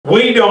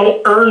We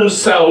don't earn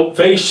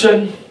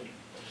salvation.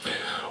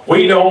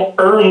 We don't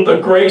earn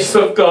the grace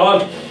of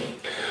God.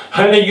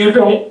 Honey, you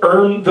don't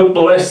earn the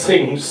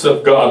blessings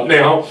of God.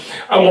 Now,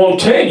 I'm going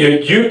to tell you,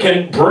 you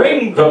can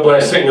bring the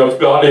blessing of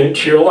God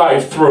into your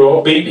life through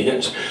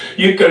obedience.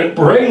 You can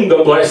bring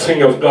the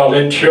blessing of God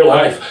into your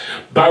life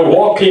by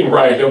walking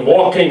right and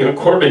walking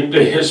according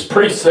to His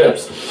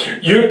precepts.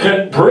 You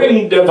can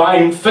bring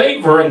divine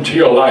favor into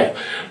your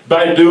life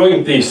by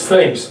doing these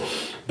things.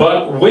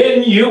 But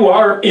when you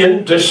are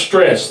in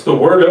distress, the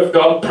Word of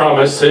God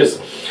promises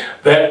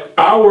that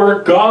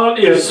our God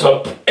is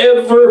an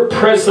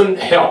ever-present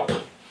help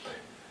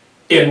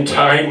in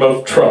time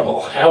of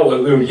trouble.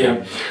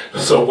 Hallelujah.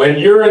 So when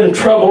you're in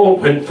trouble,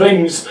 when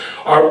things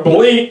are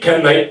bleak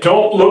and they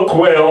don't look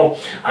well,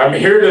 I'm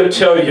here to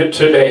tell you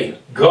today,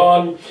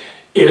 God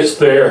is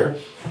there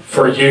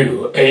for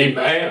you.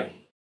 Amen.